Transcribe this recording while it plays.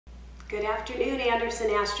Good afternoon, Andersen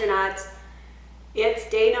Astronauts. It's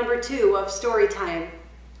day number 2 of story time.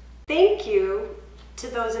 Thank you to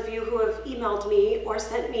those of you who have emailed me or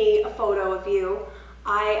sent me a photo of you.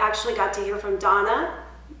 I actually got to hear from Donna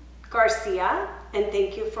Garcia, and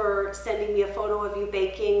thank you for sending me a photo of you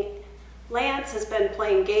baking. Lance has been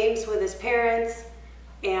playing games with his parents,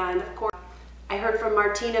 and of course, I heard from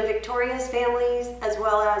Martina Victoria's families, as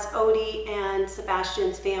well as Odie and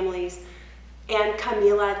Sebastian's families, and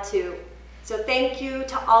Camila too. So thank you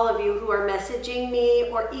to all of you who are messaging me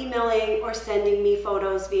or emailing or sending me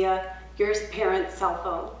photos via your parents' cell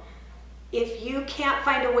phone. If you can't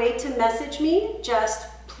find a way to message me, just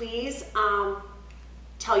please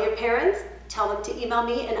tell your parents, tell them to email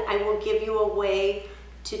me, and I will give you a way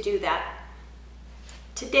to do that.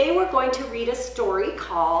 Today we're going to read a story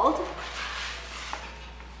called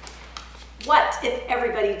What If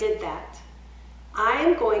Everybody Did That?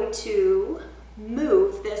 I'm going to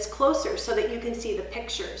move this closer so that you can see the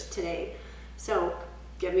pictures today. So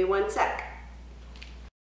give me 1 sec.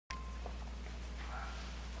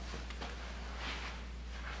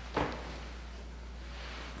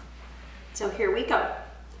 So here we go.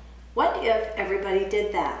 What If Everybody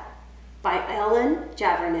Did That? By Ellen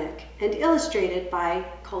Javernick and illustrated by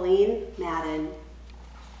Colleen Madden.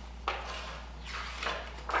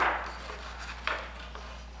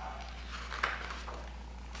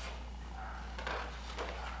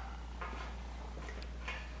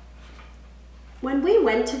 When we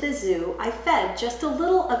went to the zoo, I fed just a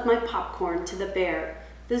little of my popcorn to the bear.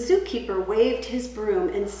 The zookeeper waved his broom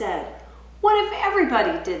and said, "What if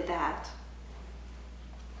everybody did that?"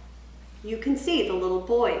 You can see the little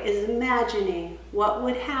boy is imagining what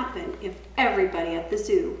would happen if everybody at the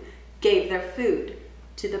zoo gave their food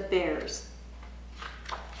to the bears.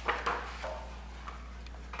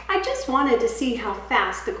 I just wanted to see how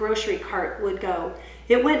fast the grocery cart would go.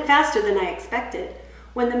 It went faster than I expected.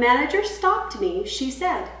 When the manager stopped me, she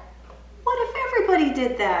said, "What if everybody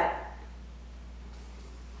did that?"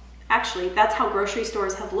 Actually, that's how grocery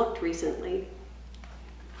stores have looked recently.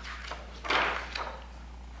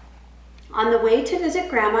 On the way to visit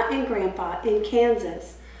Grandma and Grandpa in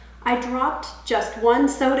Kansas, I dropped just one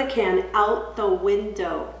soda can out the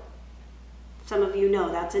window. Some of you know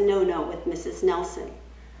that's a no-no with Mrs. Nelson.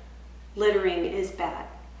 Littering is bad.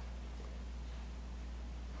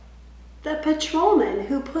 The patrolman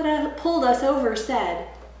who pulled us over said,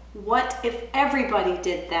 "What if everybody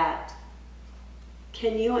did that?"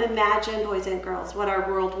 Can you imagine, boys and girls, what our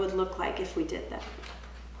world would look like if we did that?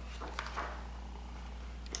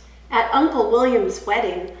 At Uncle William's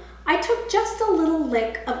wedding, I took just a little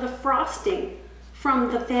lick of the frosting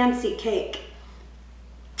from the fancy cake.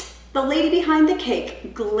 The lady behind the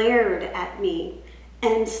cake glared at me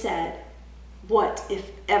and said, "What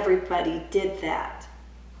if everybody did that?"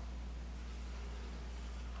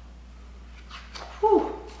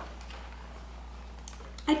 Whew.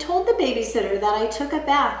 I told the babysitter that I took a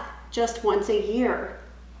bath just once a year.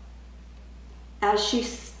 As she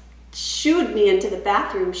shooed me into the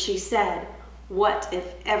bathroom, she said, "What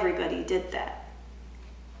if everybody did that?"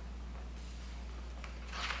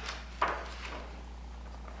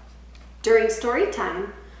 During story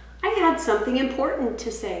time, I had something important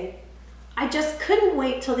to say. I just couldn't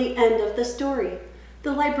wait till the end of the story.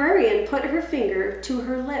 The librarian put her finger to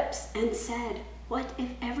her lips and said, "What if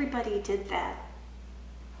everybody did that?"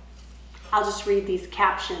 I'll just read these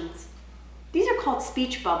captions. These are called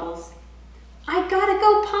speech bubbles. "I gotta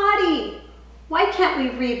go potty." Why can't we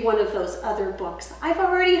read one of those other books? I've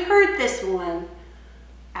already heard this one.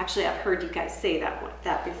 Actually, I've heard you guys say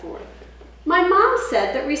that before. "My mom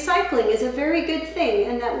said that recycling is a very good thing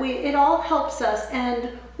and that it all helps us.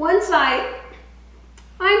 And once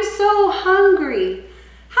I'm so hungry.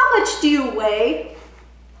 How much do you weigh?"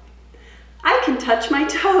 I can touch my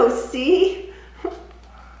toes, see?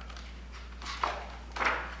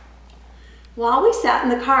 While we sat in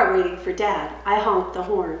the car waiting for Dad, I honked the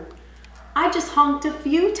horn. I just honked a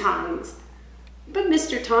few times. But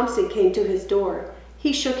Mr. Thompson came to his door.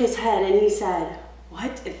 He shook his head and he said,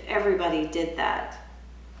 "What if everybody did that?"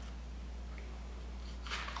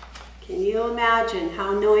 Can you imagine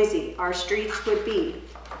how noisy our streets would be?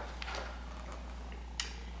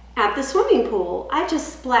 At the swimming pool, I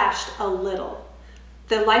just splashed a little.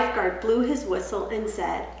 The lifeguard blew his whistle and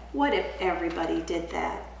said, "What if everybody did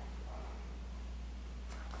that?"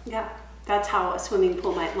 Yeah, that's how a swimming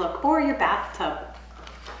pool might look, or your bathtub.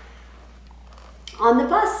 On the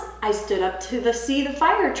bus, I stood up to see the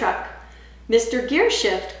fire truck. Mr.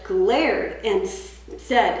 Gearshift glared and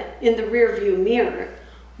said in the rearview mirror,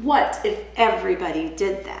 "What if everybody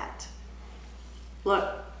did that?" Look,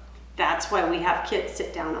 That's why we have kids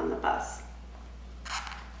sit down on the bus.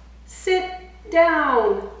 Sit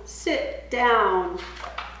down, sit down.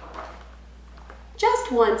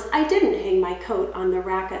 Just once, I didn't hang my coat on the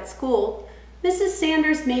rack at school. Mrs.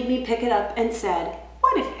 Sanders made me pick it up and said,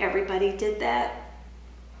 "What if everybody did that?"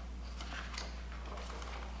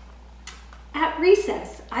 At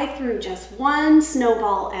recess, I threw just one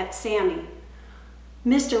snowball at Sammy.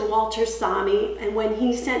 Mr. Walters saw me, and when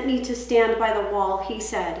he sent me to stand by the wall, he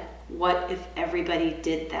said, "What if everybody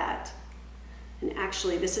did that?" And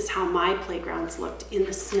actually, this is how my playgrounds looked in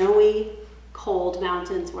the snowy, cold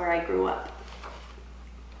mountains where I grew up.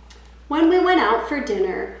 When we went out for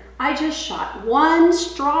dinner, I just shot one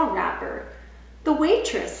straw wrapper. The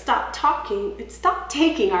waitress stopped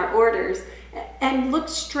taking our orders and looked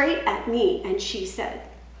straight at me, and she said,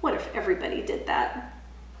 "What if everybody did that?"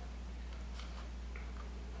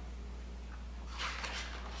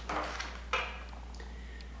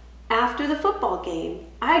 After the football game,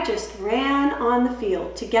 I just ran on the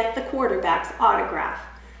field to get the quarterback's autograph.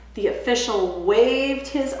 The official waved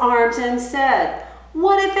his arms and said,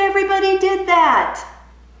 "What if everybody did that?"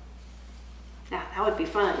 Now, that would be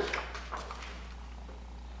fun.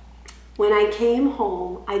 When I came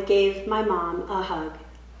home, I gave my mom a hug.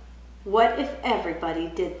 What if everybody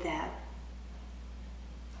did that?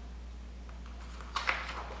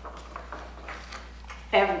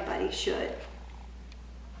 Everybody should.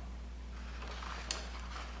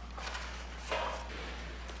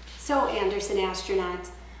 So, Andersen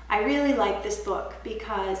Astronauts, I really like this book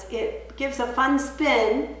because it gives a fun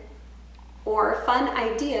spin or fun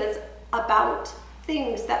ideas about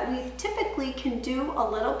things that we typically can do a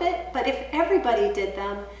little bit, but if everybody did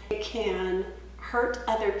them, it can hurt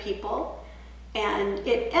other people, and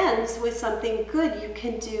it ends with something good you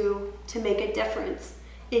can do to make a difference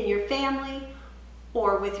in your family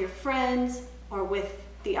or with your friends or with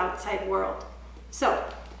the outside world. So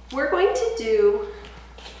we're going to do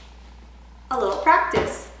a little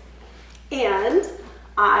practice, and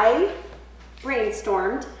I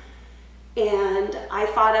brainstormed and I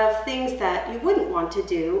thought of things that you wouldn't want to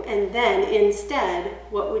do, and then instead,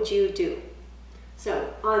 what would you do?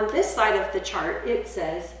 So on this side of the chart, it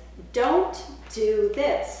says, don't do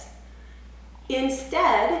this.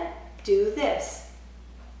 Instead, do this.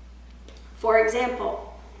 For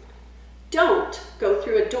example, don't go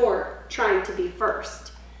through a door trying to be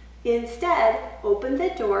first. Instead, open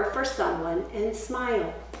the door for someone and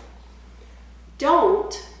smile.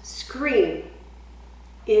 Don't scream.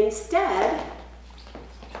 Instead,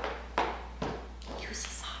 use a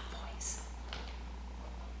soft voice.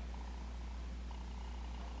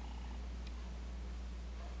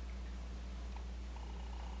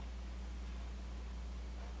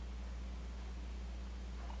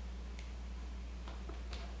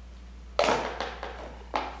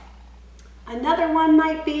 Another one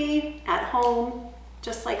might be at home,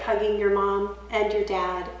 just like hugging your mom and your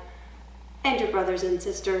dad and your brothers and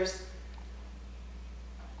sisters.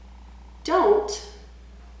 Don't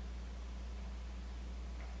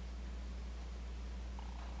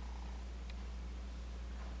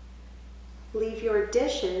leave your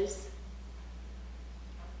dishes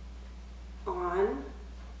on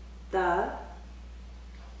the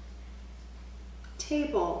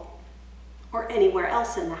table or anywhere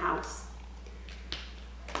else in the house.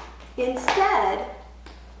 Instead,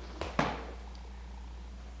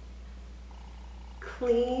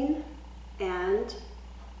 clean and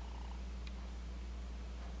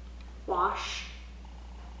wash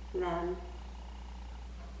them.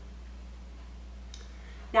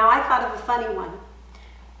 Now I thought of a funny one.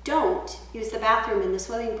 Don't use the bathroom in the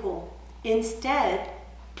swimming pool. Instead,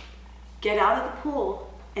 get out of the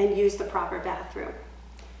pool and use the proper bathroom.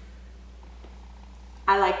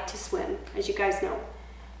 I like to swim, as you guys know.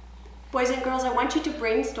 Boys and girls, I want you to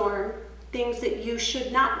brainstorm things that you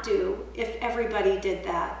should not do if everybody did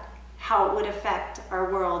that, how it would affect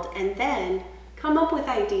our world, and then come up with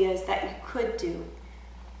ideas that you could do.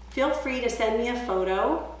 Feel free to send me a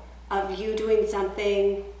photo of you doing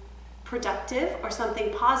something productive or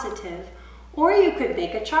something positive, or you could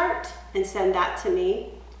make a chart and send that to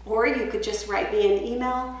me, or you could just write me an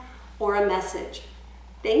email or a message.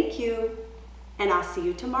 Thank you, and I'll see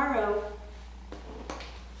you tomorrow.